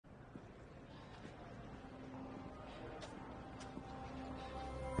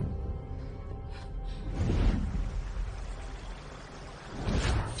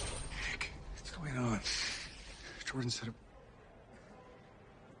Jordan said it...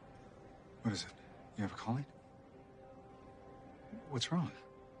 What is it? You have a calling? What's wrong?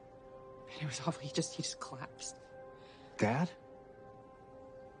 It was awful. He just collapsed. Dad?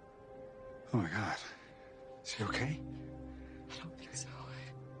 Oh my God. Is he okay? I don't think so.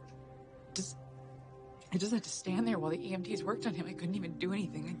 I just had to stand there while the EMTs worked on him. I couldn't even do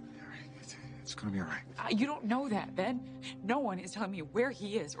anything. It's gonna be all right. You don't know that, Ben. No one is telling me where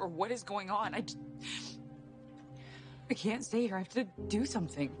he is or what is going on. I can't stay here. I have to do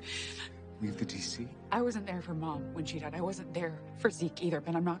something. Leave the DC? I wasn't there for Mom when she died. I wasn't there for Zeke either,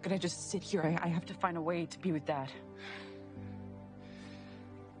 Ben. I'm not gonna just sit here. I have to find a way to be with Dad.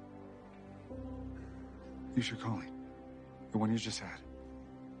 Use your calling. The one you just had.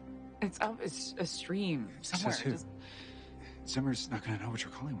 It's up. It's a stream somewhere. Says who? Zimmer's not gonna know what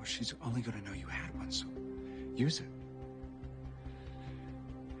your calling was. She's only gonna know you had one, so use it.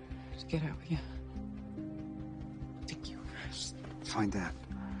 Just get out, yeah. Thank you. Just find Dad.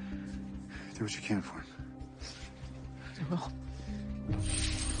 Do what you can for him. I will.